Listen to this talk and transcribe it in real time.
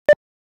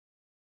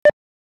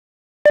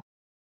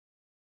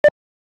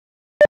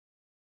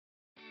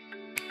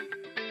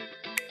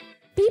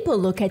People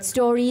look at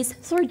stories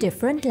through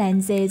different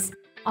lenses.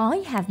 I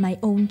have my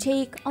own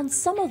take on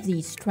some of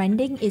these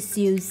trending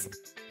issues.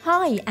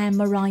 Hi, I'm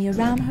Mariah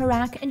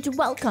Ramharak and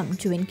welcome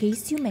to In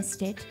Case You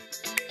Missed It.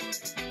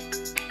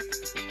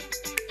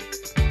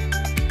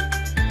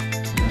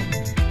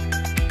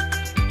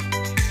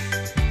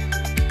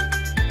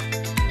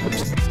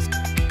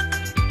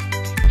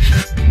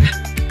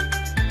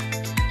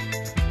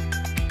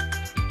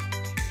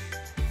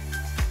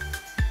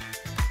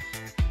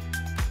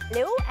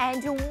 Hello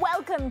and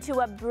welcome to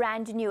a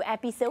brand new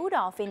episode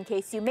of In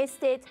Case You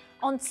Missed It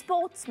on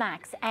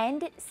SportsMax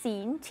and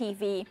CEEN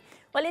TV.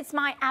 Well, it's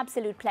my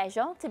absolute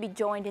pleasure to be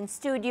joined in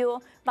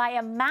studio by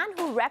a man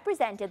who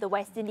represented the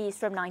West Indies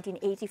from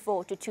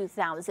 1984 to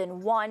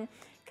 2001,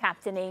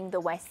 captaining the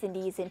West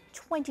Indies in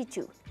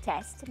 22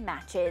 Test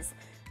matches.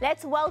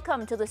 Let's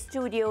welcome to the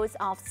studios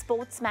of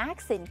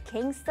SportsMax in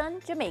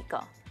Kingston,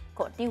 Jamaica,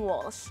 Courtney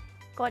Walsh.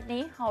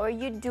 Courtney, how are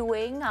you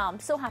doing? I'm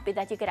so happy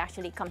that you could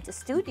actually come to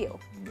studio.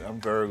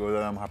 I'm very good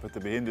and I'm happy to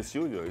be in the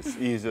studio. It's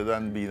easier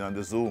than being on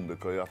the Zoom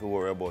because you have to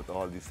worry about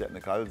all these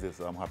technicalities,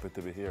 so I'm happy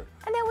to be here.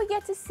 And then we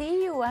get to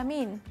see you. I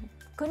mean,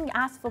 couldn't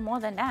ask for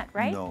more than that,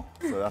 right? No,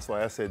 so that's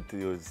why I said to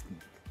you,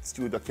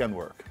 studio can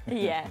work.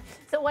 Yeah.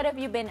 So what have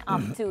you been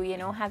up to? You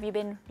know, have you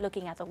been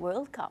looking at the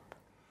World Cup?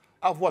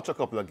 I've watched a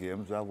couple of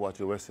games. I've watched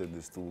the West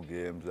Indies 2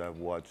 games. I've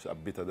watched a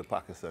bit of the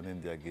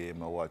Pakistan-India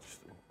game. I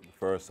watched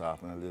first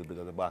half and a little bit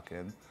of the back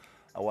end.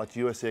 I watched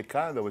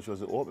USA-Canada, which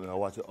was the opening. I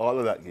watched all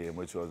of that game,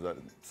 which was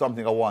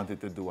something I wanted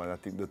to do, and I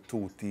think the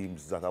 2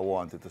 teams that I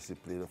wanted to see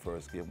play the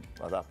first game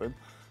that happened.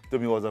 To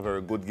me, it was a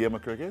very good game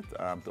of cricket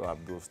to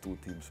have those 2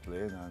 teams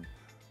playing, and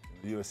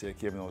the USA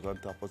came out on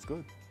top was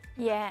good.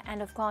 Yeah,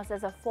 and of course,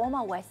 as a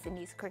former West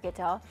Indies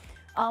cricketer,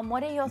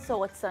 what are your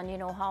thoughts on, you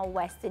know, how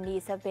West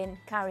Indies have been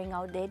carrying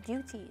out their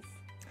duties?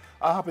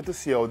 I'm happy to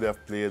see how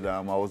they've played. I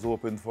was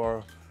hoping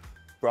for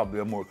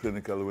probably a more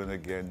clinical win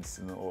against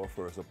our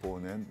first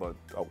opponent, but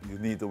you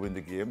need to win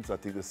the game. So I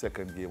think the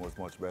second game was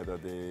much better.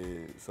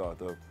 They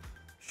sort of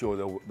showed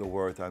the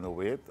worth and the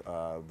weight.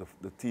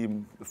 The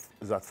team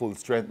is at full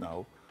strength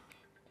now.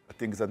 I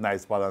think it's a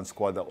nice balanced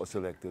squad that was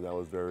selected. I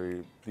was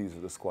very pleased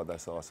with the squad I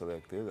saw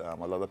selected. A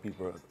lot of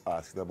people are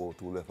asking about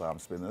 2 left-arm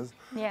spinners.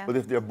 Yeah. But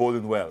if they're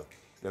bowling well,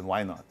 then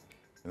why not?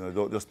 You know,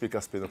 don't just pick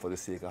a spinner for the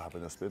sake of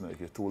having a spinner. If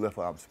your 2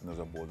 left-arm spinners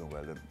are bowling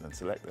well, then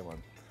select them.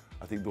 And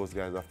I think those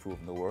guys have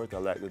proven the worth. I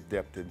like the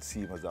depth in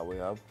seamers that we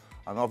have.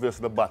 And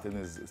obviously the batting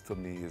is to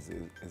me,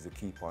 is a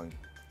key point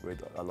where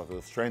a lot of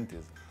the strength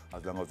is,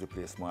 as long as we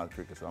play smart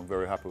cricket. So I'm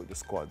very happy with the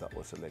squad that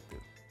was selected.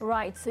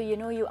 Right, so you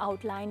know you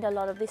outlined a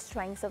lot of the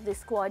strengths of the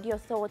squad. Your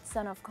thoughts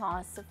on, of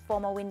course,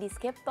 former Windies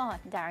skipper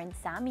Darren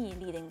Sammy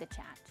leading the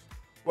chat.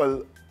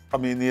 Well, I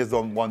mean, he has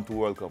done 1-2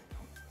 World Cup.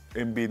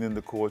 Him being in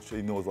the coach,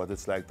 he knows what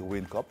it's like to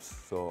win cups.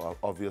 So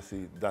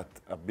obviously that's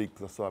a big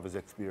plus to have his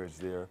experience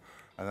there.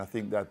 And I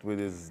think that with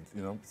his,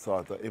 you know,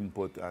 sort of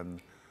input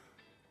and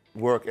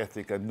work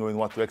ethic and knowing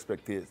what to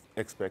expect with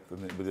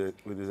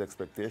his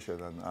expectation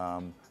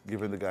and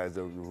giving the guys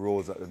the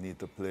roles that they need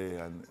to play.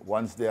 And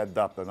once they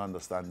adapt and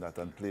understand that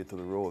and play to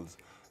the roles,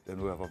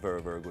 then we have a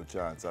very, very good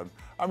chance. And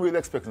I'm really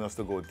expecting us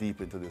to go deep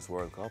into this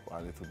World Cup,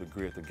 and it will be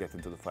great to get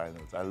into the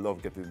finals. I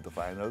love getting into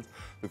finals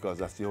because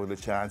that's the only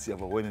chance you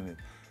have of winning it.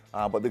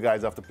 But the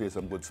guys have to play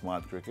some good,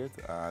 smart cricket,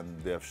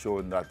 and they have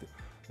shown that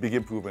big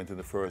improvement in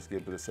the first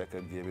game to the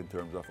second game in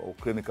terms of how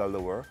clinical they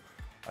were.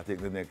 I think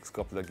the next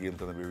couple of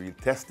games are going to be real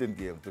testing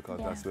games because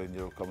that's when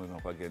you're coming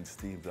up against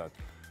teams that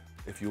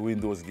if you win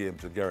those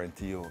games, it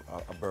guarantee you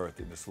a berth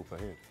in the Super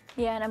 8.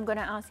 Yeah, and I'm going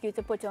to ask you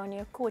to put on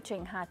your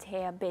coaching hat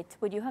here a bit.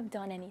 Would you have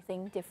done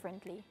anything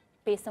differently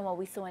based on what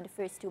we saw in the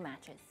first 2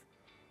 matches?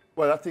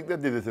 Well, I think they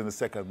did it in the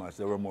second match.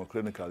 They were more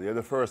clinical. Yeah,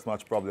 the first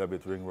match probably a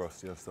bit ring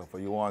rusty and stuff,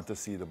 but you want to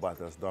see the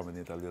batters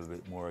dominate a little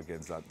bit more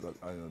against that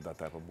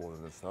type of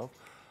bowling and stuff.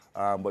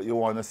 But you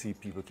want to see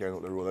people carrying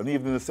out the role. And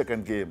even in the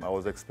second game, I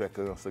was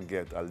expecting us to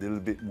get a little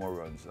bit more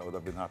runs. I would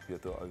have been happier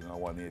to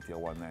 180 or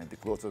 190,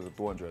 closer to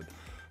 200,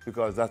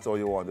 because that's all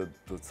you wanted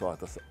to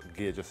sort of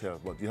gauge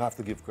yourself. But you have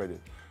to give credit.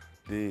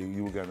 The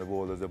Uganda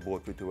bowlers, they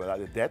bowled pretty well at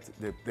the death.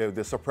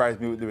 They surprised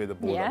me with the way they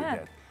bowled at the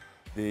death.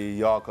 The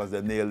Yorkers,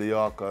 they nailed the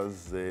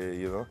Yorkers,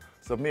 you know.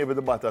 So maybe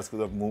the batters could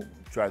have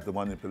tried to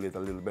manipulate a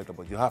little better,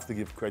 but you have to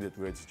give credit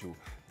where it's due.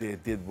 They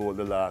did bowl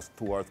the last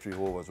 2 or 3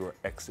 overs were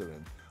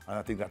excellent. And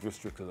I think that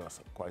restricted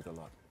us quite a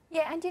lot.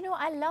 Yeah, and you know,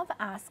 I love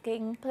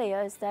asking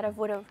players that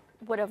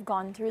would have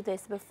gone through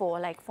this before,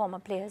 like former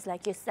players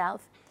like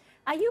yourself.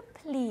 Are you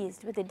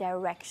pleased with the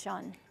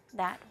direction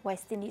that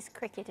West Indies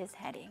cricket is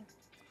heading?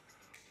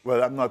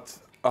 Well, I'm not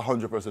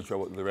 100% sure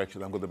what the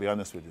direction. I'm going to be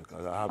honest with you,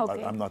 because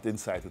I'm not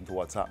insight into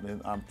what's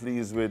happening. I'm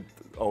pleased with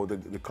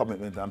the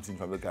commitment I'm seeing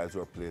from the guys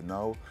who are playing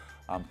now.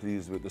 I'm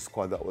pleased with the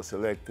squad that was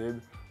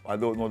selected. I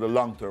don't know the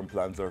long-term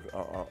plans of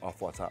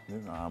what's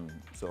happening.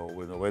 So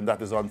when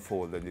that is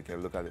unfold, then you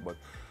can look at it. But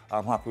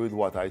I'm happy with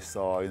what I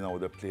saw. You know,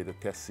 they played the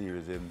Test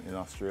series in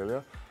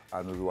Australia,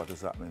 and with what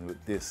is happening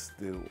with this,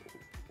 the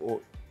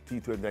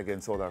T20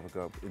 against South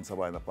Africa in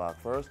Savannah Park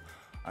first,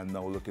 and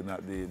now looking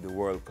at the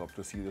World Cup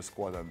to see the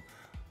squad. And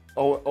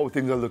how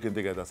things are looking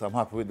together. So I'm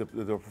happy with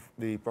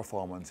the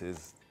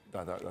performances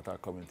that are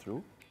coming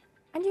through.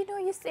 And you know,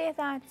 you say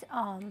that,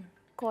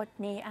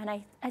 Courtney, and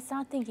I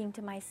start thinking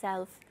to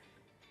myself,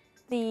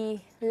 the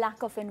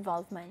lack of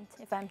involvement,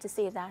 if I'm to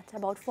say that,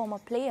 about former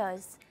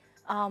players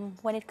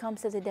when it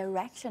comes to the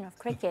direction of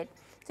cricket.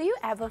 Do you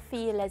ever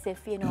feel as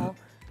if, you know,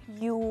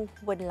 you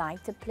would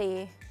like to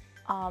play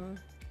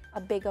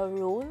a bigger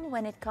role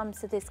when it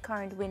comes to this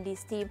current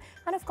Windies team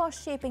and, of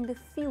course, shaping the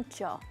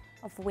future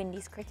of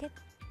Windies cricket?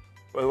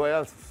 Well, why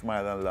I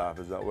smile and laugh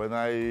is that when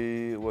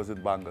I was in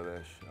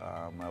Bangladesh,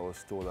 I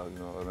was told that, you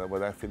know,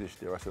 when I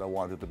finished there, I said I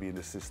wanted to be in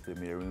the system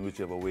here in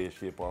whichever way,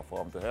 shape or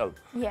form to help.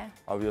 Yeah.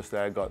 Obviously,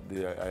 I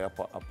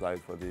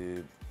applied for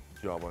the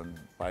job and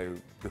by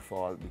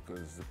default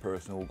because the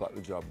person who got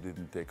the job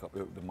didn't take up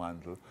the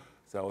mantle.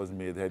 So I was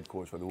made head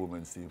coach for the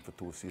women's team for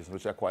 2 seasons,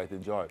 which I quite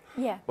enjoyed.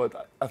 Yeah.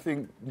 But I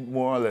think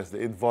more or less the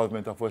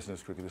involvement of West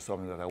Indies cricket is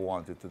something that I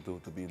wanted to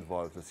do, to be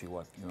involved, to see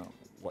what, you know,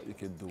 what you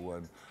can do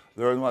and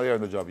learn while you're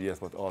in the job, yes,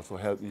 but also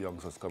help the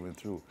youngsters coming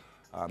through.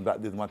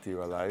 That didn't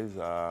materialize.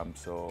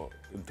 So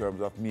in terms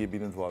of me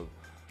being involved,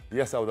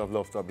 yes, I would have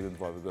loved to have been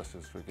involved with West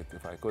Indies cricket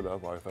if I could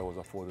have, or if I was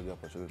afforded the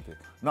opportunity.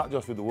 Not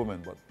just with the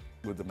women, but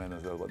with the men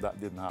as well, but that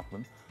didn't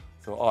happen.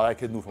 So all I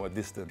can do from a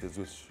distance is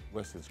wish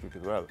West Indies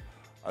cricket well.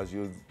 As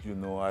you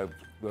know, I've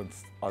done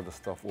other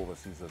stuff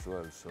overseas as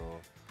well. So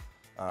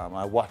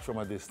I watch from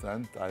a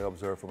distance, I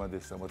observe from a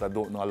distance, but I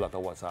don't know a lot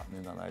of what's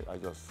happening, and I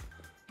just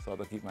sort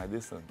of keep my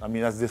distance. I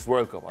mean, as this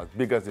World Cup, as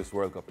big as this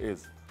World Cup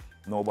is,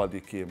 nobody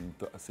came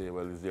to say,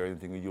 well, is there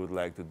anything you would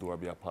like to do or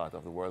be a part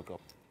of the World Cup?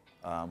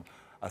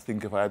 I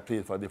think if I had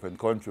played for a different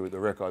country with the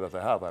record that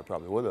I have, I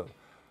probably would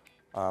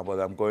have. But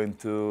I'm going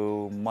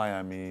to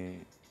Miami,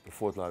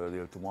 Fort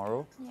Lauderdale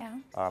tomorrow.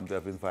 Yeah.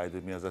 They've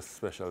invited me as a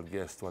special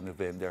guest to an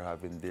event they're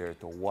having there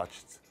to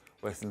watch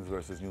West Indies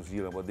versus New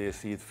Zealand, but they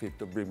see it fit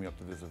to bring me up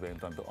to this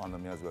event and to honor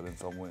me as well in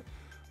some way,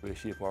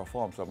 shape or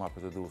form. So I'm happy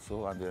to do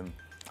so, and then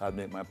I'll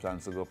make my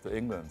plans to go up to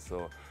England.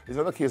 So it's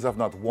not a case of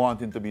not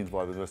wanting to be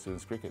involved in West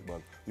Indies cricket,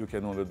 but you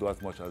can only do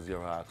as much as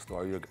you're asked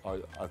or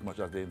as much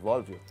as they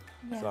involve you.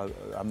 Yeah. So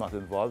I'm not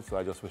involved, so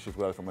I just wish it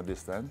well from a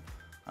distance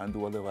and do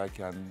whatever I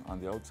can on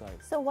the outside.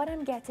 So what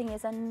I'm getting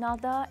is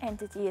another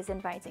entity is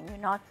inviting you,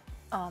 not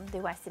the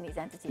West Indies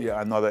entity.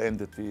 Yeah, another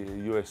entity,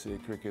 USA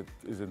Cricket,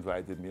 is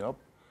invited me up.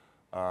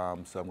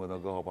 So I'm going to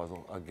go up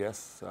as a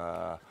guest.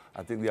 I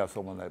think they have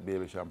someone like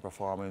Baby Sham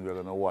performing. We're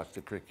going to watch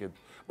the cricket.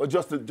 But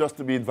just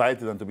to be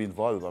invited and to be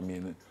involved, I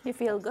mean... You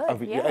feel good,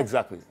 yeah,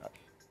 exactly.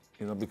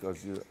 You know,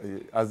 because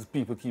as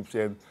people keep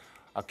saying,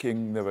 a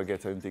king never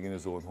gets anything in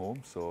his own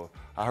home. So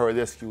I heard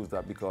the excuse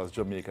that because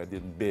Jamaica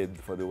didn't bid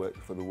for the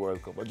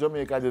World Cup. But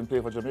Jamaica didn't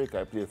play for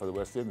Jamaica, I played for the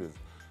West Indies.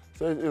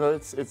 So, you know,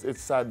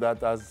 it's sad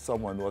that as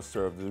someone who has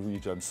served the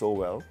region so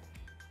well,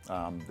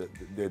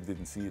 they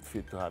didn't see it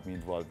fit to have me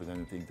involved with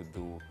anything to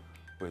do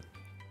with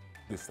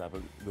this type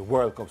of, the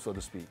World Cup, so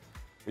to speak.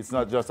 It's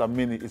not just a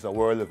mini, it's a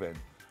world event.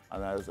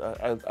 And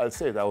I'll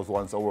say that was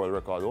once a world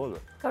record holder.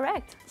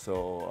 Correct.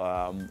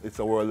 So it's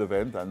a world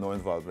event and no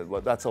involvement.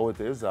 But that's how it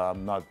is.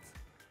 I'm not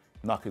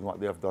knocking what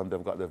they have done.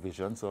 They've got their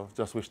vision. So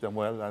just wish them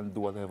well and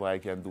do whatever I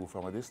can do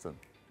from a distance.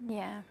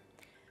 Yeah.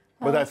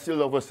 But I still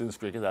love West Indies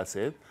cricket, that's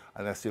it.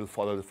 And I still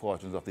follow the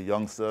fortunes of the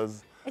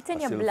youngsters. It's in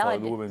your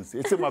blood.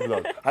 It's in my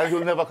blood. And it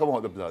will never come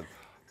out the blood.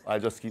 I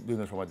just keep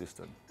doing it from a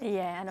distance.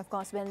 Yeah, and of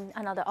course, when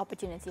another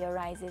opportunity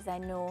arises, I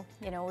know,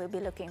 we'll be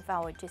looking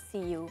forward to see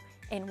you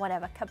in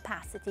whatever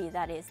capacity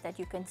that is that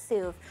you can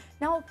serve.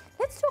 Now,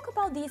 let's talk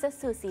about these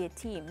associate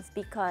teams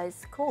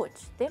because, Coach,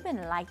 they've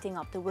been lighting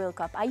up the World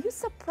Cup. Are you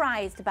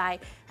surprised by,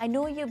 I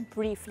know you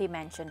briefly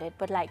mentioned it,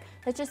 but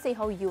let's just say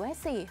how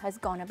USA has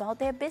gone about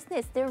their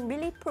business. They're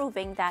really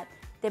proving that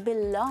they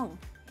belong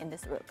in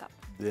this World Cup.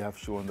 They have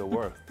shown the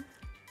worth.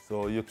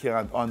 So you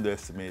can't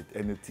underestimate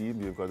any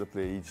team. You've got to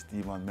play each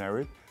team on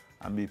merit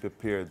and be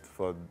prepared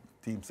for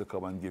teams to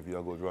come and give you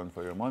a good run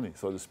for your money,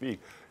 so to speak.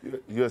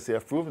 USA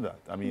have proven that.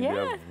 I mean, They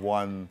have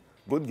won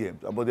good games,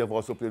 but they've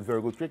also played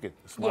very good cricket,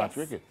 smart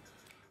cricket.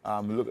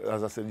 Look,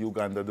 as I said,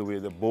 Uganda, the way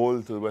they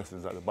bowled to the West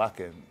Indies at the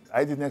back end,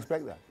 I didn't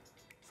expect that.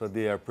 So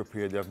they are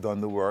prepared, they've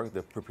done the work,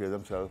 they've prepared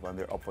themselves, and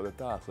they're up for the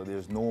task. So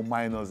there's no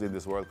minors in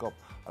this World Cup,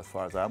 as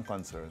far as I'm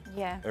concerned.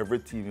 Yeah. Every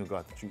team, you've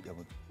got to treat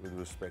them with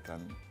respect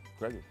and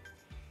credit.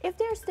 If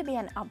there's to be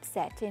an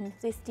upset in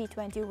this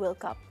T20 World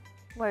Cup,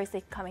 where is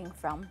it coming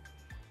from?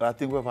 I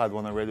think we've had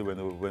one already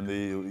when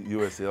the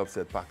USA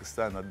upset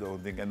Pakistan. I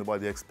don't think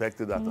anybody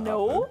expected that to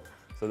happen.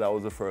 So that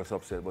was the first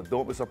upset. But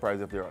don't be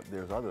surprised if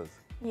there's others.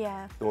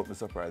 Yeah. Don't be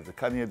surprised. The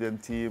Canadian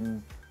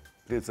team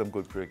played some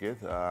good cricket.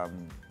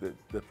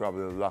 They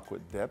probably lack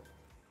with depth.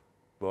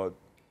 But,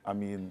 I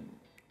mean,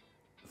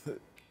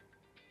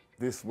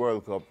 this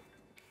World Cup,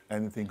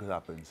 anything could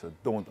happen. So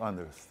don't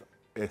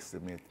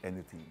underestimate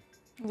any team.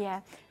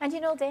 Yeah, and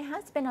there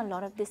has been a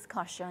lot of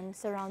discussion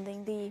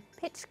surrounding the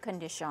pitch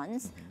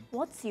conditions.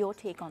 What's your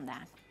take on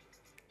that?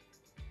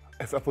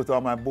 If I put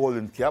on my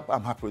bowling cap,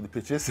 I'm happy with the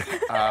pitches.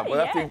 But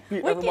I think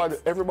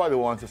everybody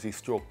wants to see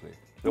stroke play.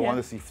 They want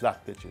to see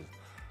flat pitches.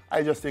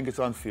 I just think it's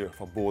unfair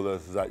for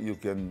bowlers that you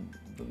can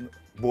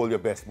bowl your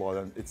best ball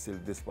and it's still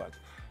dispatch.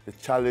 The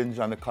challenge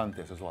and the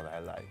contest is what I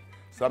like.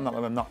 So I'm not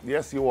going to knock.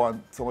 Yes, you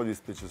want some of these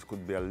pitches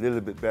could be a little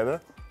bit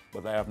better,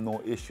 but I have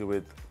no issue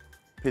with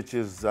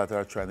pitches that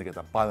are trying to get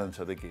a balance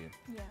of the game.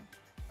 Yeah.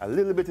 A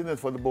little bit in it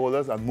for the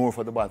bowlers and more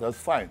for the batters,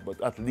 fine,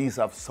 but at least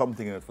have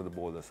something in it for the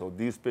bowlers. So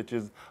these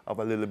pitches have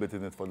a little bit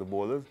in it for the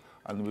bowlers,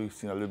 and we've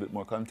seen a little bit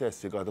more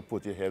contest. You got to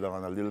put your head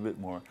on a little bit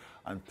more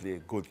and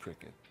play good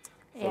cricket.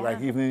 So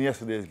like even in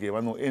yesterday's game,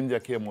 I know India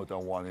came out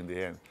and won in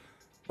the end,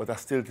 but I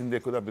still think they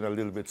could have been a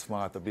little bit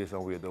smarter based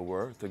on where they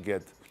were to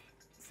get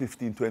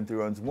 15, 20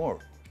 runs more.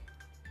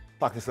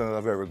 Pakistan had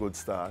a very good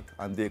start,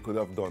 and they could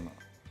have done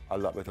a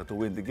lot better to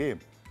win the game.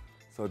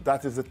 So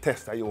that is the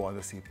test that you want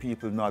to see,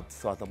 people not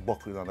sort of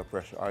buckling under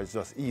pressure, or it's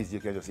just easy,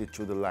 you can just hit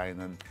through the line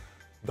and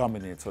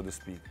dominate, so to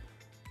speak.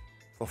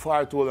 For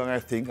far too long, I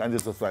think, and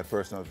this is my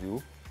personal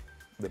view,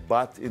 the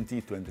bat in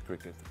T20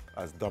 cricket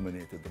has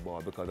dominated the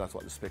ball because that's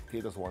what the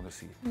spectators want to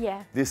see.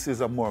 Yeah. This is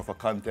a more of a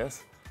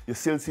contest. You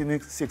still see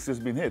sixes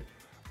being hit,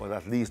 but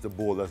at least the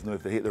bowlers know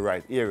if they hit the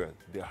right area,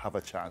 they have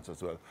a chance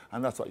as well,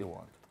 and that's what you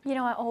want. You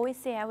know, I always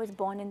say I was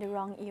born in the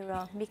wrong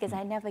era because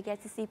I never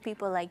get to see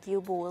people like you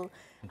bowl.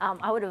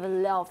 I would have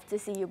loved to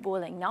see you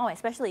bowling now,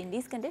 especially in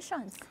these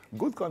conditions.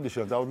 Good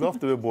conditions. I would love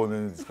to be born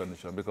in this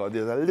condition because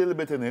there's a little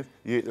bit in it.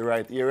 You hit the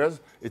right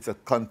areas. It's a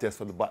contest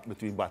for the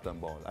between bat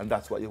and ball, and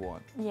that's what you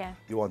want. Yeah.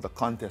 You want a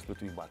contest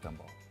between bat and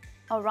ball.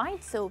 All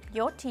right, so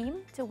your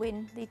team to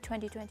win the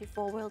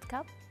 2024 World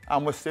Cup?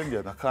 I'm West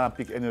Indian. I can't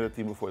pick any other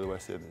team before the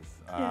West Indies.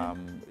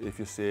 If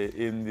you say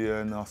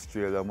India and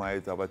Australia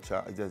might have a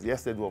chance,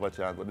 yes, they do have a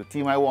chance, but the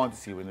team I want to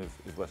see win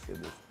is West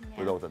Indies,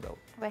 without a doubt.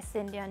 West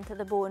Indian to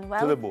the bone. Well,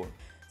 to the bone.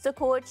 So,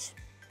 Coach,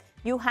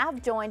 you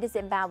have joined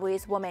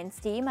Zimbabwe's women's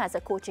team as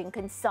a coaching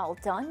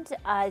consultant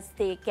as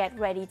they get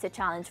ready to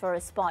challenge for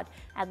a spot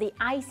at the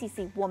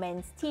ICC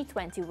Women's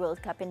T20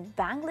 World Cup in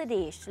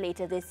Bangladesh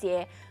later this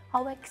year.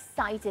 How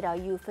excited are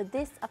you for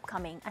this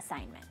upcoming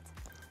assignment?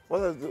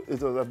 Well,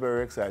 it was a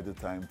very exciting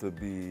time to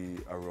be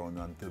around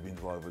and to be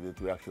involved with it.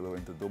 We actually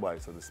went to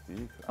Dubai, so to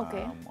speak.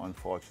 Okay.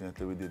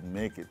 Unfortunately, we didn't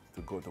make it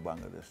to go to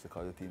Bangladesh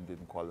because the team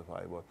didn't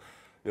qualify. But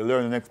the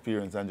learning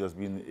experience and just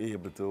being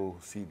able to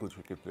see good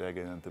cricket play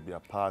again and to be a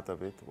part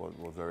of it was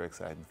very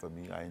exciting for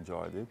me. I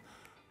enjoyed it.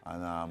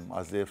 And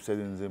as they've said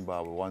in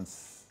Zimbabwe,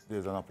 once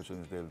there's an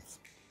opportunity,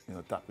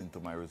 they'll tap into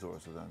my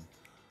resources. And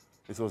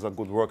it was a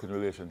good working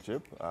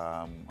relationship.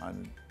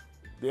 And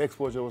the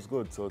exposure was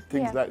good, so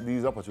things like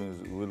these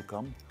opportunities will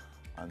come,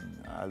 and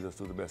I'll just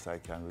do the best I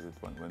can with it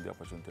when the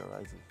opportunity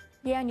arises.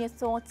 Yeah, and your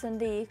thoughts on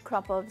the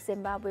crop of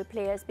Zimbabwe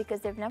players,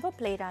 because they've never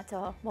played at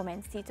a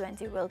Women's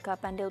T20 World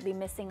Cup and they'll be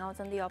missing out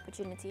on the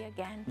opportunity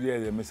again. Yeah,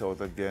 they miss out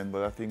again,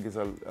 but I think it's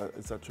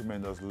a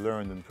tremendous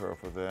learning curve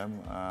for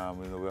them.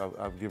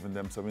 I've given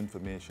them some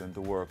information to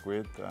work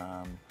with.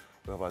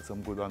 We've had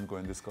some good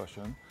ongoing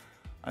discussion,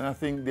 and I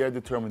think they're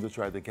determined to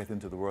try to get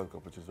into the World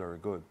Cup, which is very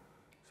good.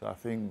 So I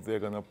think they're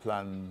going to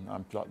plan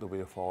and plot the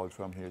way forward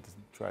from here to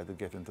try to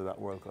get into that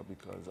World Cup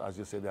because, as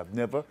you said, they've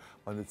never,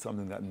 but it's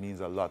something that means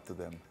a lot to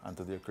them and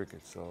to their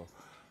cricket. So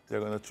they're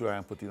going to try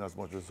and put in as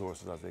much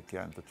resources as they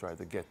can to try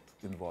to get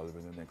involved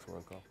in the next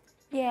World Cup.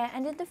 Yeah,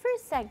 and in the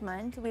first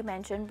segment, we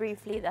mentioned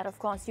briefly that, of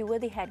course, you were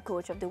the head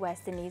coach of the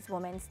West Indies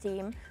women's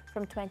team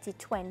from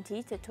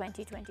 2020 to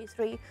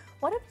 2023.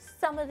 What are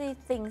some of the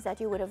things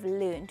that you would have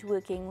learned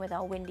working with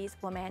our Windies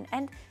women?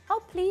 And how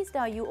pleased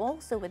are you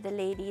also with the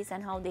ladies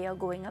and how they are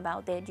going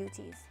about their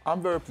duties?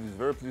 I'm very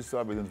pleased to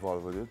have been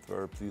involved with it,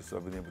 very pleased to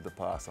have been able to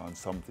pass on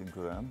something to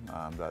them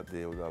that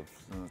they would have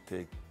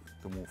take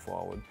to move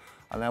forward.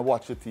 And I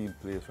watch the team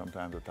play from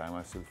time to time.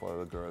 I still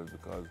follow the girls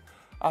because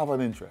I have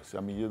an interest. I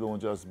mean, you don't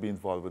just be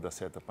involved with a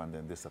setup and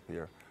then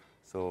disappear.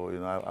 So,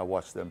 I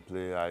watch them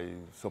play, I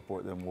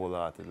support them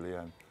wholeheartedly,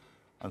 and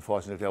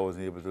unfortunately I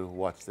wasn't able to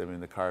watch them in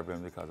the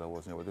Caribbean because I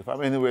wasn't able to. If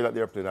I'm anywhere that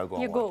they're playing, I'll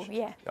go and watch.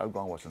 Yeah. I'll go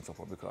and watch and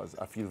support because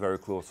I feel very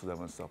close to them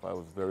and stuff. I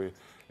was very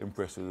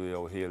impressed with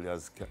how Haley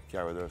has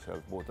carried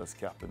herself, both as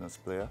captain and as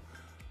player.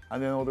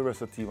 And then all the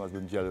rest of the team has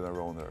been gelling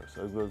around her.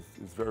 So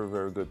it's very,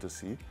 very good to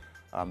see.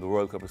 The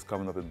World Cup is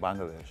coming up in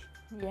Bangladesh.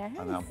 Yes.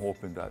 And I'm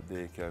hoping that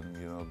they can,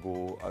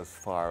 go as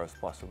far as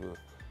possible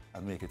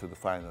and make it to the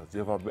finals.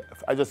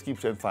 I just keep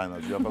saying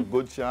finals. You have a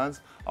good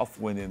chance of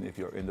winning if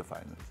you're in the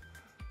finals.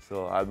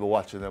 So I'll be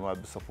watching them. I'll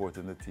be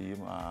supporting the team.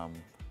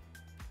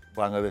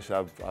 Bangladesh,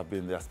 I've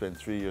been there. I spent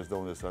 3 years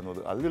down there, so I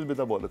know a little bit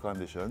about the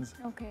conditions.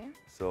 Okay.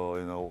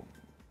 So,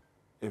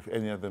 if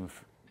any of them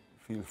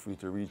feel free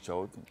to reach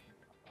out,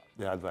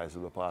 the advice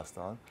will be passed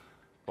on.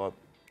 But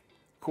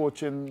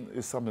coaching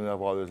is something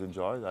I've always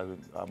enjoyed.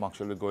 I'm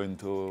actually going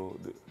to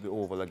the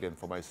Oval again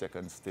for my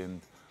second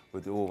stint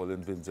with the Oval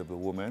Invincible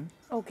Women.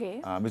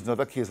 Okay. It's not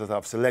a case that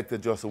I've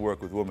selected just to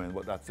work with women,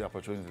 but that's the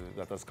opportunity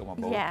that has come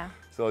about. Yeah.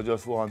 So I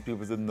just want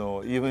people to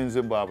know, even in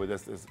Zimbabwe,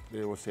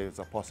 they were saying it's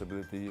a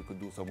possibility you could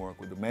do some work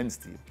with the men's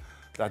team.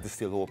 That is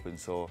still open.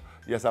 So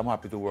yes, I'm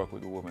happy to work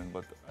with the women,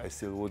 but I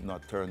still would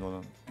not turn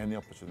on any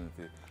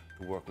opportunity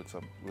to work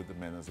with the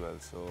men as well.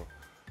 So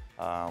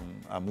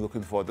I'm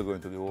looking forward to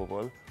going to the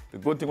Oval. The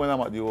good thing when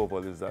I'm at the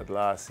Oval is that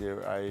last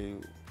year I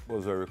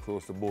was very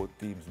close to both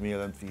teams,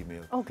 male and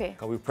female. Okay.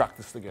 Because we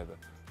practiced together.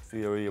 So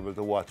you were able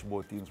to watch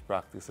both teams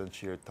practice and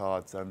share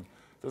thoughts, and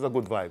it was a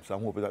good vibe. So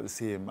I'm hoping that the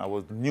same. I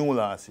was new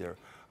last year.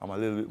 I'm a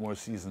little bit more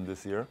seasoned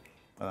this year,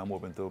 and I'm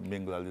hoping to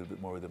mingle a little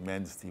bit more with the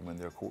men's team and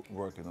they're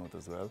working out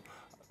as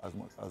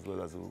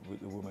well as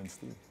with the women's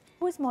team.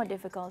 Who's more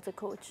difficult to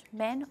coach,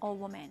 men or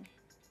women?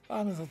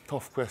 It's a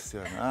tough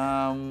question.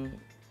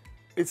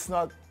 It's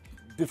not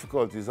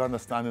difficult, it's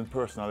understanding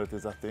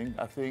personalities, I think.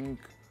 I think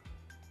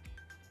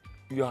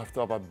you have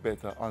to have a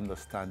better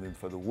understanding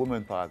for the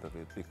woman part of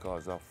it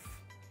because of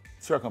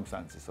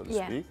circumstances, so to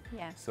speak.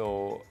 Yeah.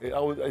 So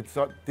it's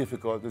not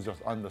difficult, it's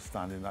just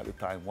understanding at the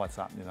time what's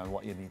happening and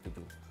what you need to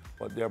do.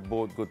 But they're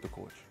both good to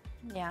coach.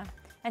 Yeah.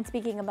 And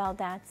speaking about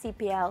that,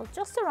 CPL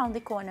just around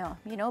the corner,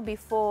 you know,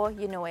 before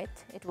you know it,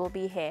 it will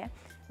be here.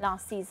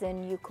 Last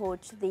season, you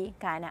coached the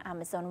Guyana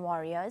Amazon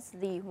Warriors,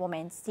 the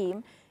women's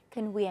team.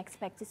 Can we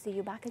expect to see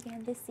you back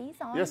again this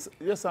season?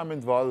 Yes, I'm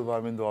involved.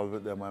 I'm involved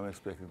with them. I'm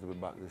expecting to be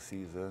back this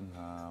season.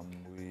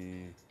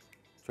 We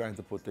trying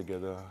to put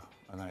together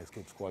a nice,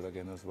 good squad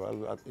again as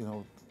well. You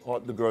know, all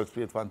the girls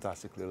played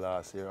fantastically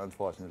last year.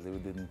 Unfortunately, we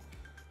didn't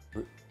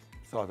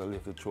sort of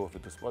lift the trophy.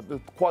 But the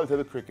quality of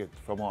the cricket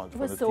from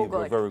the team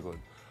was very good.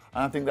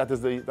 And I think that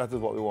is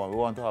what we want. We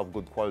want to have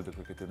good quality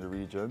cricket in the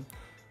region.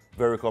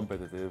 Very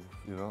competitive,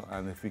 you know,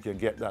 and if we can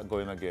get that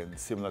going again,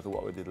 similar to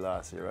what we did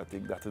last year, I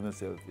think that in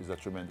itself is a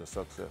tremendous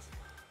success.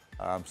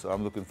 So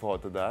I'm looking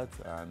forward to that,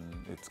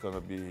 and it's going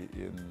to be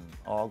in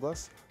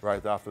August,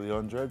 right after the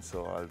 100,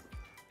 so I'll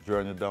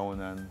journey down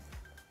and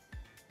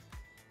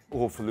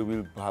hopefully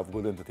we'll have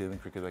good entertaining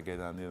cricket again,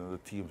 and you know, the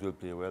teams will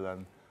play well,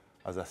 and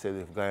as I said,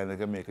 if Guyana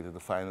can make it to the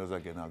finals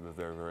again, I'll be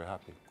very, very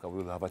happy, because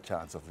we'll have a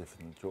chance of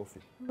lifting the trophy.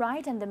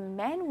 Right, and the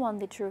men won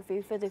the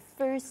trophy for the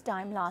first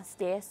time last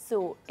year,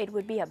 so it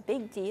would be a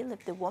big deal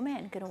if the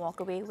women can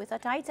walk away with a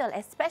title,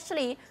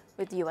 especially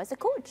with you as a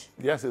coach.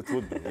 Yes, it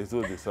would be. It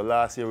would be. So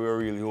last year we were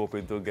really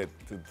hoping to get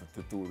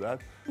to do that.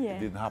 Yeah.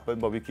 It didn't happen,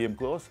 but we came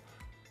close.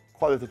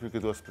 Quality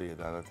cricket was played,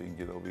 and I think,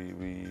 you know,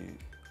 we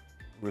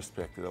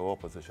respected our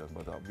opposition,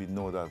 but we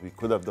know that we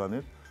could have done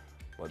it.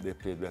 But they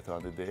played better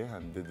on the day,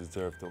 and they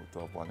deserve to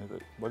have won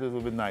it. But it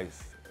would be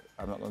nice.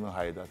 I'm not going to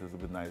hide that. It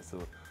would be nice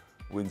to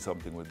win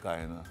something with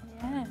Guyana.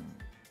 Yeah.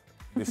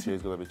 This year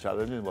is going to be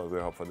challenging, but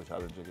we're up for the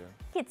challenge again.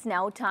 It's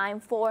now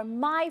time for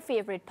my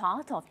favorite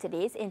part of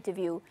today's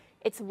interview.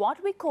 It's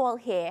what we call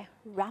here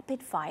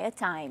rapid fire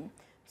time.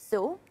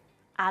 So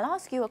I'll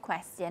ask you a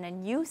question,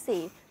 and you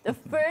say the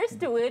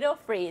first word or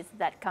phrase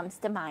that comes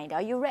to mind.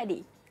 Are you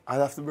ready? I'll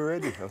have to be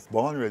ready. I was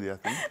born ready, I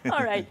think.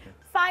 All right.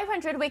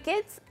 500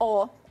 wickets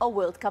or a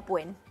World Cup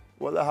win?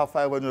 Well, I have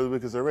 500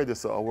 wickets already,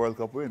 so a World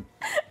Cup win.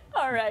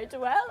 All right.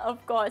 Well,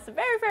 of course,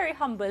 very, very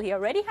humble. He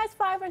already has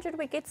 500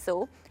 wickets,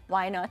 so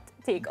why not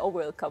take a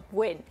World Cup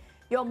win?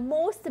 Your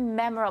most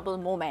memorable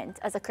moment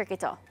as a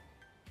cricketer?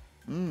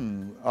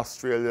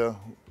 Australia,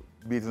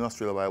 beating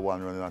Australia by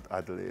 1 run at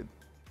Adelaide.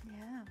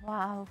 Yeah,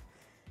 wow.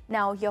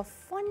 Now, your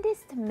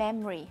fondest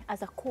memory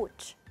as a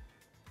coach?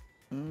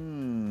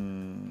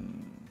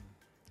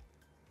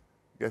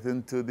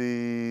 Getting to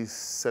the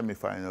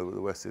semi-final with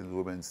the West Indies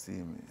women's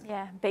team.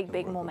 Yeah,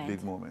 big moment.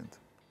 Big moment.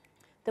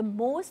 The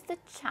most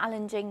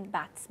challenging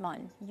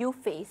batsman you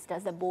faced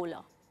as a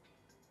bowler?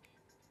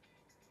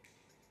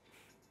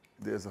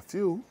 There's a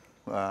few,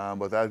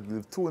 but I'll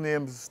give two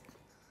names,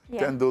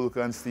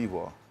 Tendulkar and Steve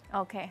Waugh.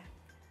 Okay.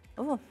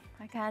 Oh,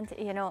 I can't,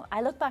 you know,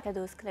 I look back at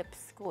those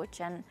clips, Coach,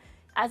 and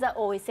as I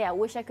always say, I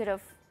wish I could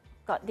have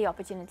got the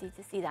opportunity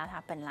to see that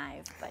happen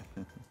live, but...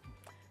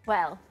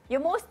 Well,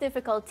 your most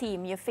difficult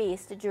team you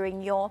faced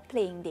during your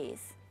playing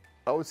days?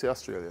 I would say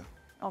Australia.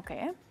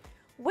 Okay.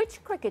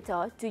 Which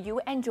cricketer do you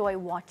enjoy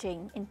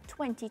watching in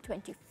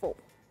 2024?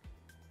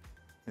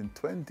 In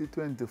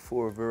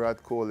 2024,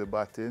 Virat Kohli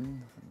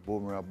batting,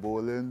 Bumrah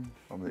bowling,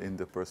 from the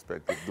India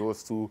perspective.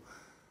 Those two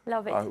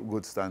Love it. are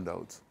good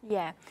standouts.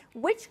 Yeah.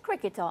 Which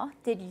cricketer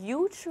did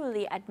you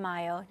truly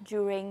admire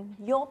during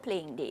your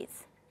playing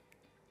days?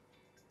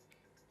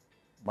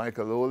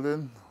 Michael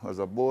Oldham as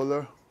a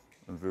bowler,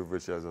 and Viv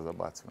Richards as a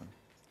batsman.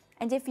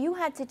 And if you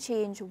had to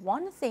change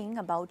one thing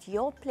about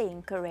your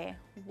playing career,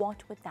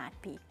 what would that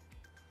be?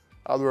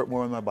 I'll work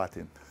more on my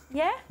batting.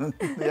 Yeah?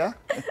 Yeah?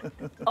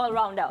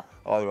 All-rounder.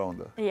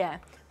 All-rounder. Yeah.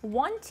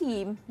 One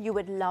team you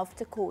would love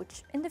to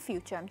coach in the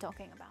future, I'm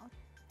talking about.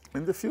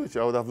 In the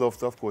future, I would have loved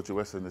to have coached the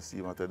West Indies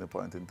team at any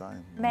point in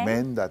time.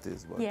 Men, that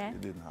is, but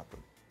it didn't happen.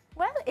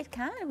 Well, it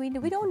can. We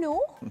don't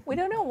know. We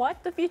don't know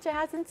what the future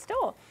has in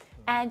store.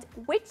 And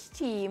which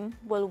team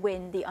will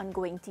win the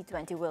ongoing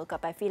T20 World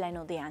Cup? I feel I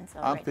know the answer.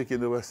 I'm picking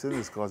the West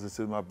Indies because it's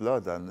in my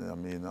blood. And I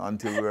mean,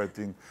 until we're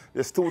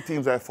there's two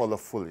teams I follow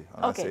fully.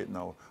 And I say it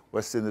now.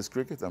 West Indies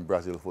cricket and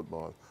Brazil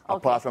football. Okay.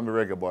 Apart from the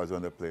reggae boys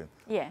when they're playing.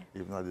 Yeah.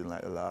 Even though I didn't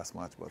like the last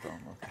match, but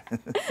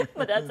okay.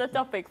 But that's a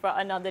topic for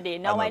another day.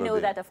 Now I know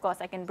Another day. that, of course,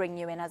 I can bring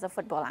you in as a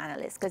football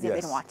analyst because you've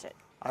Yes. been watching.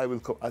 I will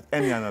come at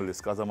any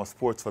analyst because I'm a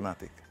sports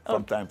fanatic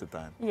from time to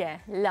time. Yeah,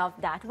 love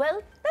that.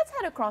 Well, let's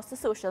head across to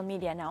social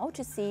media now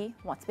to see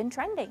what's been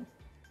trending.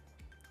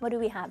 What do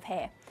we have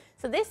here?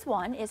 So this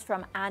one is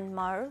from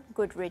Anmar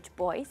Goodrich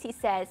Boyce. He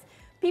says,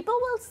 people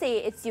will say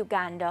it's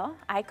Uganda.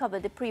 I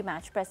covered the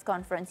pre-match press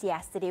conference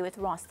yesterday with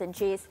Roston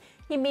Chase.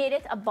 He made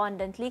it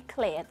abundantly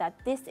clear that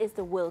this is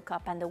the World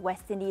Cup and the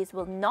West Indies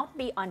will not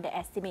be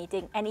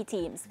underestimating any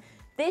teams.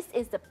 This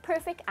is the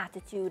perfect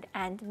attitude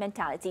and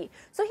mentality.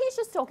 So he's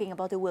just talking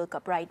about the World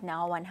Cup right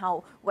now and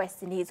how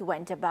West Indies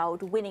went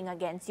about winning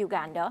against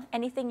Uganda.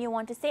 Anything you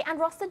want to say? And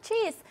Roston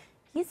Chase,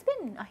 he's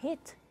been a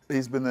hit.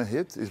 He's been a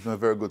hit. He's been a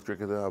very good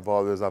cricketer. I've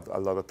always had a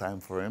lot of time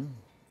for him.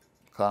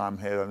 Calm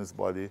head on his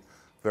body.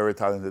 Very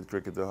talented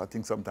cricketer. I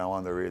think sometimes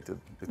underrated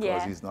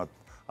because he's not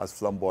as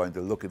flamboyant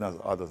looking as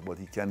others, but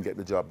he can get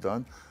the job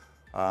done.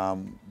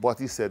 What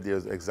he said there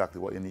is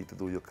exactly what you need to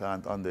do. You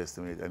can't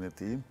underestimate any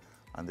team,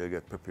 and they'll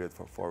get prepared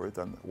for it.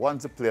 And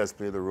once the players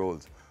play the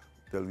roles,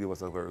 they'll give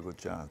us a very good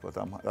chance. But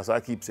that's why I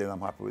keep saying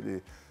I'm happy with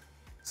the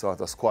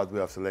sort of squad we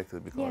have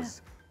selected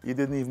because he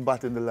didn't even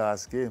bat in the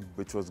last game,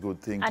 which was good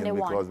thinking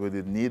because we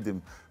didn't need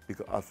him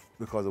because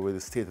of the way the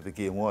state of the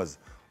game was.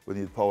 We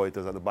need power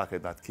hitters at the back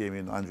end that came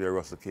in. Andrea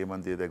Russell came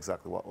and did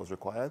exactly what was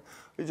required.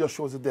 It just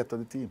shows the depth of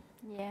the team.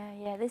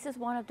 Yeah. This is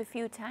one of the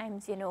few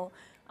times, you know,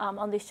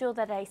 on the show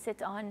that I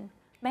sit on,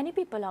 many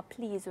people are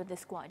pleased with the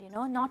squad, you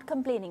know, not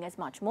complaining as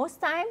much. Most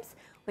times,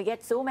 we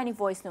get so many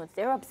voice notes.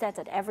 They're upset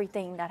at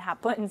everything that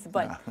happens,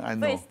 but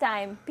this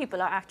time,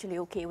 people are actually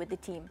okay with the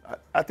team.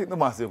 I think the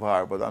massive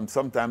are, but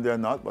sometimes they're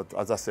not. But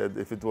as I said,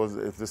 if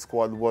the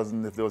squad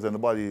wasn't, if there was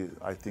anybody,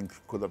 I think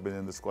could have been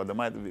in the squad. There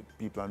might be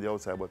people on the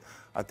outside, but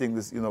I think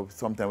this, you know,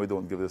 sometimes we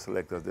don't give the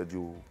selectors their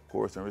due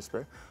course and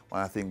respect.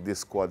 And I think this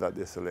squad that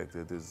they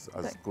selected is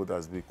as good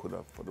as we could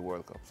have for the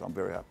World Cup. So I'm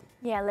very happy.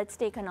 Yeah, let's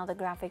take another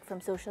graphic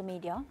from social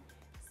media,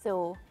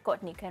 so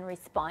Courtney can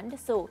respond.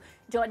 So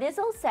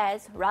Jordizzle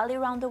says, rally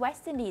around the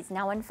West Indies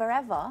now and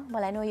forever.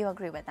 Well, I know you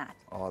agree with that.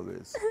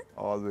 Always,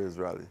 always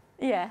rally.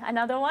 Yeah,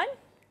 another one.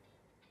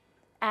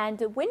 And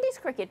Windies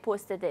Cricket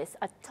posted this,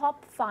 a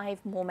top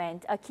 5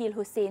 moment. Akil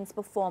Hussein's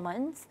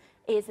performance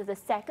is the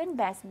second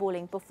best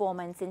bowling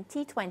performance in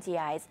T20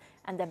 eyes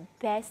and the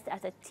best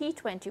at a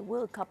T20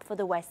 World Cup for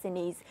the West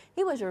Indies.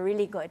 He was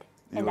really good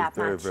in that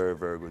match. He was very,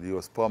 very good. He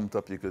was pumped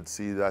up. You could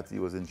see that he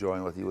was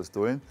enjoying what he was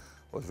doing.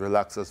 Was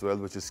relaxed as well,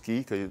 which is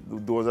key.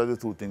 Those are the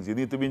two things. You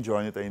need to be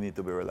enjoying it and you need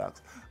to be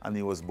relaxed. And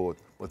he was both,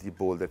 but he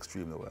bowled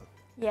extremely well.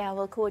 Yeah,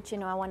 well, Coach, you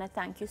know, I want to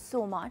thank you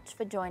so much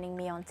for joining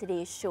me on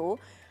today's show.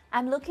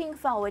 I'm looking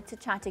forward to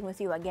chatting with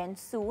you again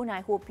soon.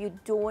 I hope you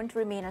don't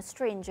remain a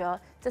stranger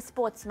to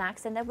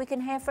SportsMax and that we can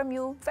hear from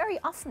you very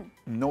often.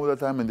 Know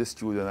that I'm in the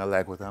studio and I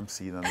like what I'm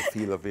seeing and the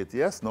feel of it.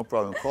 Yes, no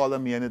problem. Call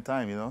on me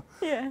anytime, you know.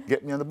 Yeah.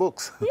 Get me on the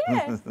books.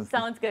 Yeah,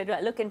 sounds good.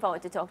 Well, looking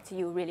forward to talk to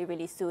you really,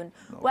 really soon.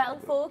 No problem.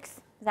 Folks,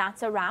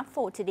 that's a wrap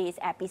for today's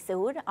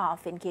episode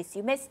of In Case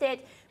You Missed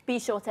It. Be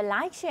sure to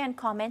like, share and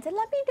comment and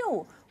let me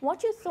know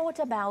what you thought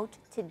about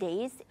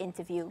today's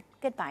interview.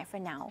 Goodbye for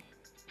now.